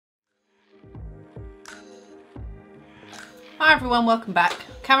Hi everyone, welcome back.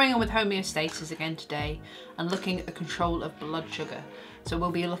 Carrying on with homeostasis again today and looking at the control of blood sugar. So we'll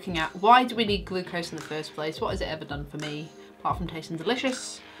be looking at why do we need glucose in the first place? What has it ever done for me apart from tasting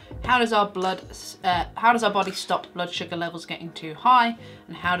delicious? How does our body stop blood sugar levels getting too high?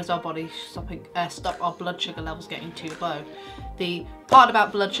 And how does our body stop our blood sugar levels getting too low? The part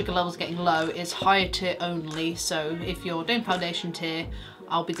about blood sugar levels getting low is higher tier only. So if you're doing foundation tier,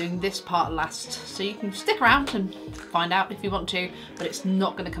 I'll be doing this part last, so you can stick around and find out if you want to, but it's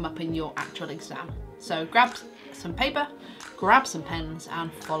not going to come up in your actual exam. So grab some paper, grab some pens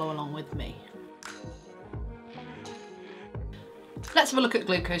and follow along with me. Let's have a look at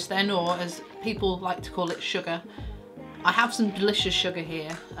glucose then, or as people like to call it, sugar. I have some delicious sugar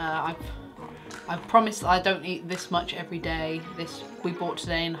here. I've promised that I don't eat this much every day. This we bought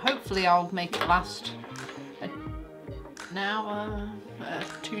today, and hopefully I'll make it last an hour,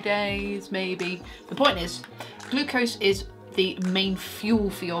 2 days maybe. The point is, glucose is the main fuel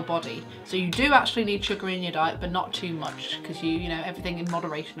for your body. So you do actually need sugar in your diet, but not too much, because you know, everything in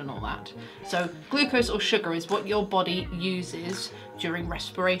moderation and all that. So glucose or sugar is what your body uses during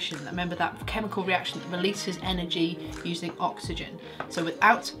respiration. Remember that chemical reaction that releases energy using oxygen. So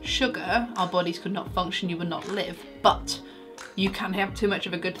without sugar, our bodies could not function, you would not live. But you can have too much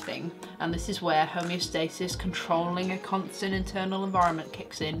of a good thing, and this is where homeostasis, controlling a constant internal environment,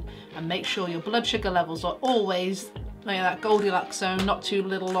 kicks in and make sure your blood sugar levels are always that Goldilocks zone, not too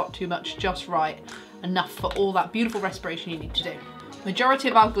little, not too much, just right, enough for all that beautiful respiration you need to do. Majority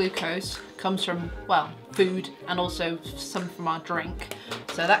of our glucose comes from, well, food and also some from our drink.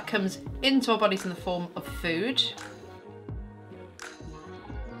 So that comes into our bodies in the form of food.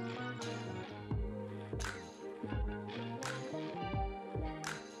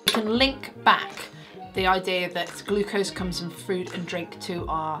 We can link back the idea that glucose comes from food and drink to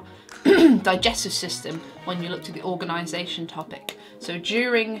our digestive system when you look to the organisation topic. So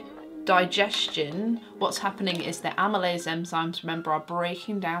during digestion, what's happening is the amylase enzymes, remember, are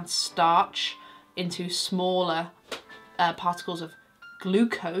breaking down starch into smaller particles of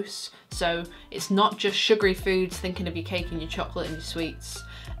glucose. So it's not just sugary foods, thinking of your cake and your chocolate and your sweets.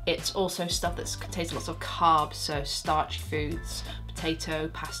 It's also stuff that contains lots of carbs, so starchy foods, potato,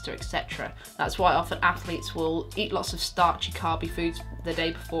 pasta, etc. That's why often athletes will eat lots of starchy, carby foods the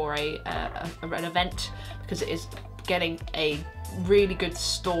day before an event, because it is getting a really good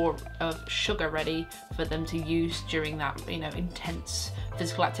store of sugar ready for them to use during that, you know, intense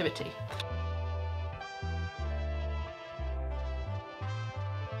physical activity.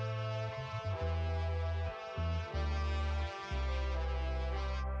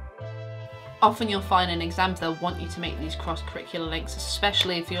 Often you'll find in exams they'll want you to make these cross-curricular links,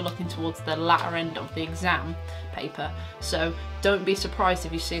 especially if you're looking towards the latter end of the exam paper. So don't be surprised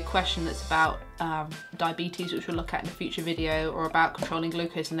if you see a question that's about diabetes, which we'll look at in a future video, or about controlling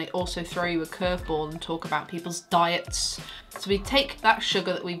glucose, and they also throw you a curveball and talk about people's diets. So we take that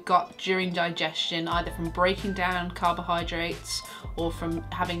sugar that we've got during digestion, either from breaking down carbohydrates or from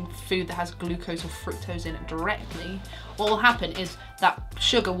having food that has glucose or fructose in it directly. What will happen is that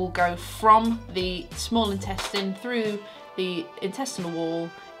sugar will go from the small intestine through the intestinal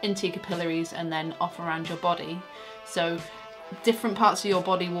wall into your capillaries and then off around your body. So different parts of your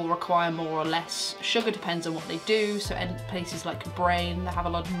body will require more or less sugar, depends on what they do. So in places like your brain that have a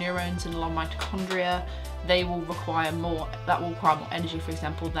lot of neurons and a lot of mitochondria, they will require more, that will require more energy, for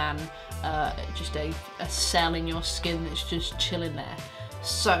example, than just a cell in your skin that's just chilling there.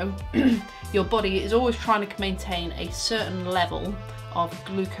 So your body is always trying to maintain a certain level of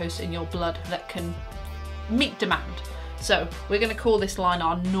glucose in your blood that can meet demand. So we're going to call this line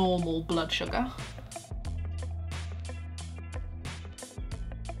our normal blood sugar.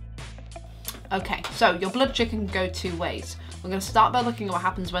 Okay, so your blood sugar can go two ways. We're going to start by looking at what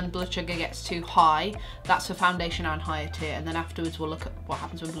happens when blood sugar gets too high. That's for foundation and higher tier, and then afterwards we'll look at what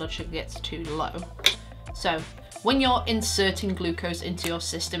happens when blood sugar gets too low. So when you're inserting glucose into your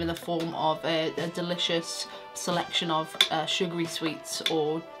system in the form of a delicious selection of sugary sweets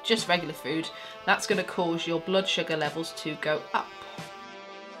or just regular food, that's going to cause your blood sugar levels to go up.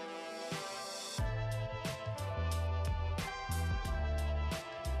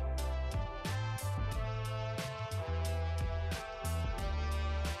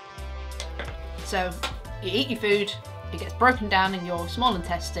 So you eat your food, it gets broken down in your small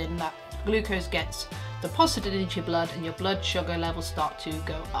intestine, that glucose gets deposited into your blood and your blood sugar levels start to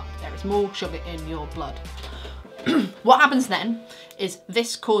go up. There is more sugar in your blood. What happens then is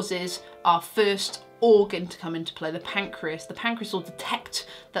this causes our first organ to come into play, the pancreas. The pancreas will detect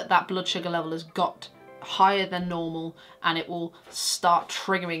that that blood sugar level has got higher than normal, and it will start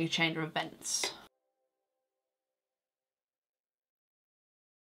triggering a chain of events.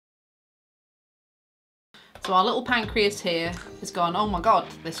 So our little pancreas here has gone, oh my God,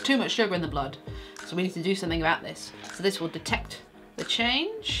 there's too much sugar in the blood. So we need to do something about this. So this will detect the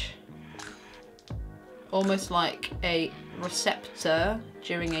change, almost like a receptor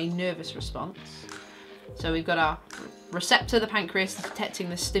during a nervous response. So we've got our receptor, the pancreas, detecting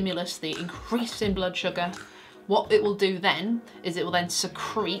the stimulus, the increase in blood sugar. What it will do then is it will then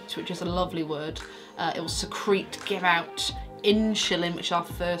secrete, which is a lovely word, it will secrete, give out insulin, which is our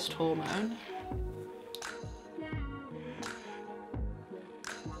first hormone.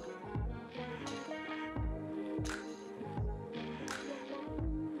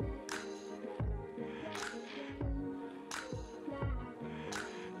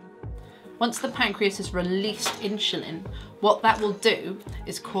 Once the pancreas has released insulin, what that will do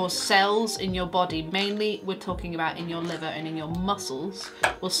is cause cells in your body, mainly we're talking about in your liver and in your muscles,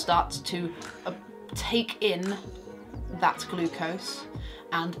 will start to take in that glucose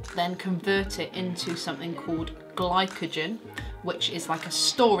and then convert it into something called glycogen, which is like a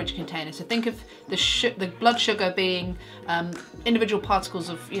storage container. So think of the blood sugar being individual particles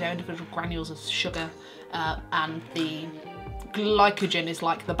of, individual granules of sugar, and the glycogen is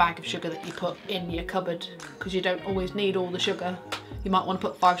like the bag of sugar that you put in your cupboard, because you don't always need all the sugar. You might want to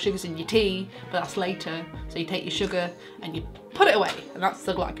put 5 sugars in your tea, but that's later. So you take your sugar and you put it away, and that's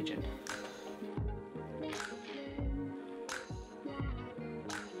the glycogen.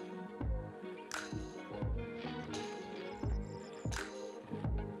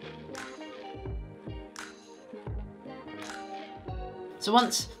 So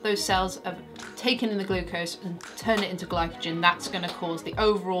once those cells have taken in the glucose and turned it into glycogen, that's going to cause the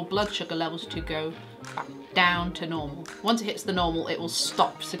overall blood sugar levels to go back down to normal. Once it hits the normal, it will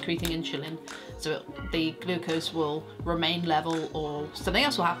stop secreting insulin. So the glucose will remain level, or something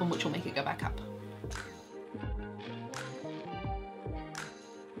else will happen which will make it go back up.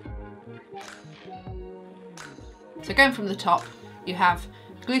 So going from the top, you have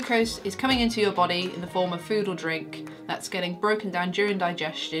glucose is coming into your body in the form of food or drink that's getting broken down during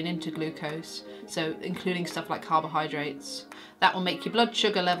digestion into glucose, so including stuff like carbohydrates. That will make your blood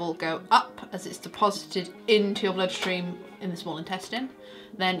sugar level go up as it's deposited into your bloodstream in the small intestine.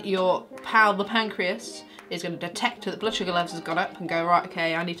 Then your pal, the pancreas, is going to detect that blood sugar levels has gone up and go, right,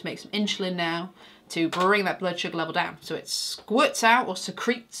 okay, I need to make some insulin now to bring that blood sugar level down. So it squirts out or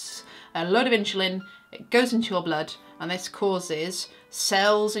secretes a load of insulin, it goes into your blood, and this causes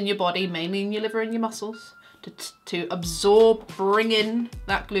cells in your body, mainly in your liver and your muscles, to absorb, bring in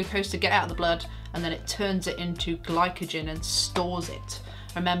that glucose to get out of the blood, and then it turns it into glycogen and stores it.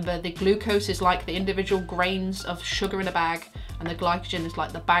 Remember, the glucose is like the individual grains of sugar in a bag, and the glycogen is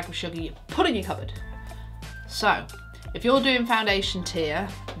like the bag of sugar you put in your cupboard. So, if you're doing foundation tier,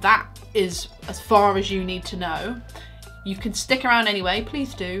 that is as far as you need to know. You can stick around anyway,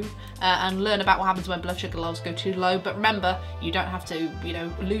 please do, and learn about what happens when blood sugar levels go too low. But remember, you don't have to,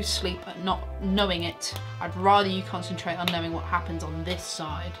 lose sleep at not knowing it. I'd rather you concentrate on knowing what happens on this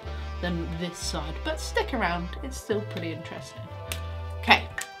side than this side. But stick around, it's still pretty interesting. Okay,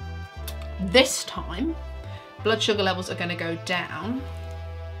 this time, blood sugar levels are going to go down.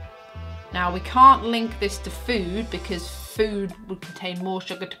 Now, we can't link this to food because food would contain more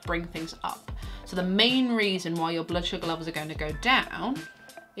sugar to bring things up. So the main reason why your blood sugar levels are going to go down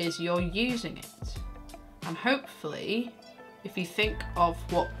is you're using it. And hopefully, if you think of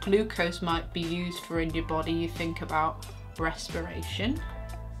what glucose might be used for in your body, you think about respiration.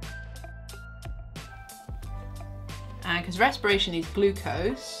 And because respiration is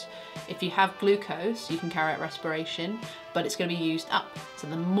glucose, if you have glucose, you can carry out respiration, but it's going to be used up. So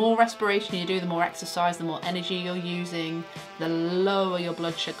the more respiration you do, the more exercise, the more energy you're using, the lower your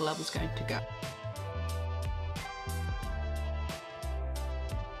blood sugar level is going to go.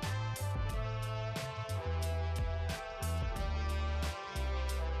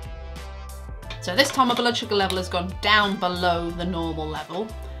 So this time our blood sugar level has gone down below the normal level.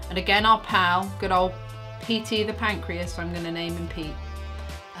 And again, our pal, good old PT the pancreas, so I'm going to name him Pete,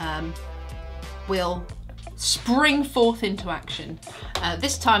 will spring forth into action.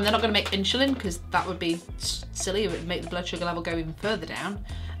 This time they're not going to make insulin because that would be silly, it would make the blood sugar level go even further down.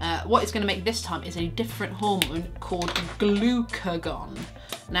 What it's going to make this time is a different hormone called glucagon.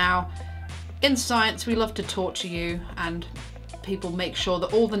 Now, in science we love to torture you, and people make sure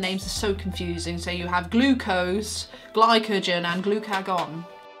that all the names are so confusing. So you have glucose, glycogen and glucagon.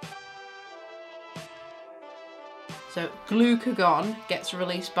 So glucagon gets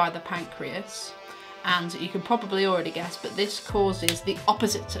released by the pancreas, and you can probably already guess, but this causes the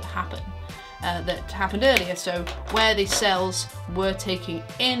opposite to happen. that happened earlier. So where these cells were taking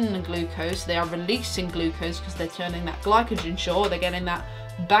in glucose, they are releasing glucose because they're turning that glycogen short, they're getting that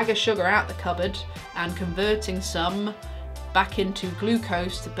bag of sugar out the cupboard and converting some back into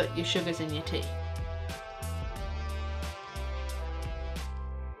glucose to put your sugars in your tea.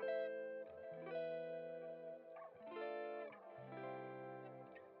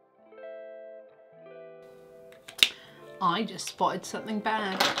 I just spotted something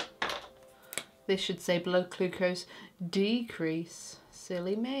bad. This should say blood glucose decrease.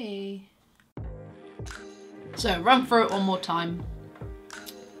 Silly me. So run through it one more time.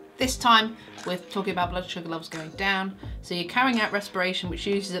 This time we're talking about blood sugar levels going down. So you're carrying out respiration, which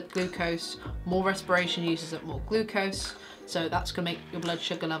uses up glucose. More respiration uses up more glucose. So that's going to make your blood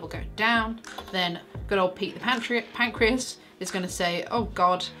sugar level go down. Then good old Pete the pancreas is going to say, oh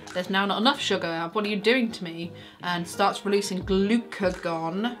God, there's now not enough sugar. What are you doing to me? And starts releasing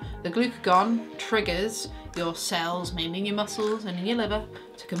glucagon. The glucagon triggers your cells, mainly in your muscles and in your liver,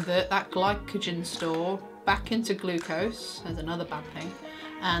 to convert that glycogen store back into glucose. There's another bad thing.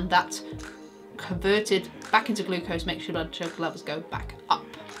 And that converted back into glucose makes your blood sugar levels go back up.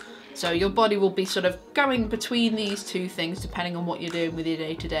 So your body will be sort of going between these two things depending on what you're doing with your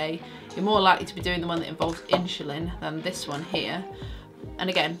day-to-day. You're more likely to be doing the one that involves insulin than this one here. And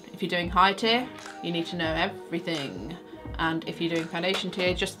again, if you're doing high tier, you need to know everything. And if you're doing foundation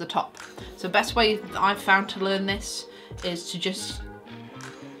tier, just the top. So the best way that I've found to learn this is to just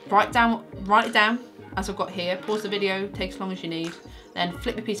write it down as I've got here, pause the video, take as long as you need, then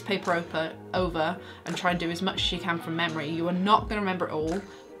flip the piece of paper over and try and do as much as you can from memory. You are not going to remember it all,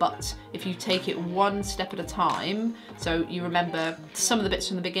 but if you take it one step at a time, so you remember some of the bits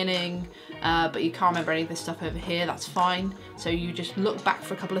from the beginning, but you can't remember any of this stuff over here, that's fine. So you just look back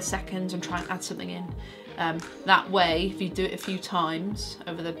for a couple of seconds and try and add something in. That way, if you do it a few times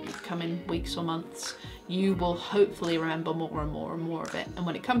over the coming weeks or months, you will hopefully remember more and more and more of it. And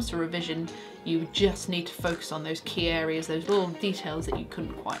when it comes to revision, you just need to focus on those key areas, those little details that you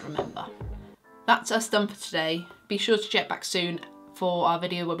couldn't quite remember. That's us done for today. Be sure to check back soon for our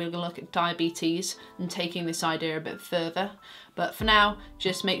video where we're going to look at diabetes and taking this idea a bit further. But for now,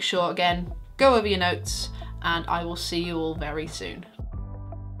 just make sure, again, go over your notes, and I will see you all very soon.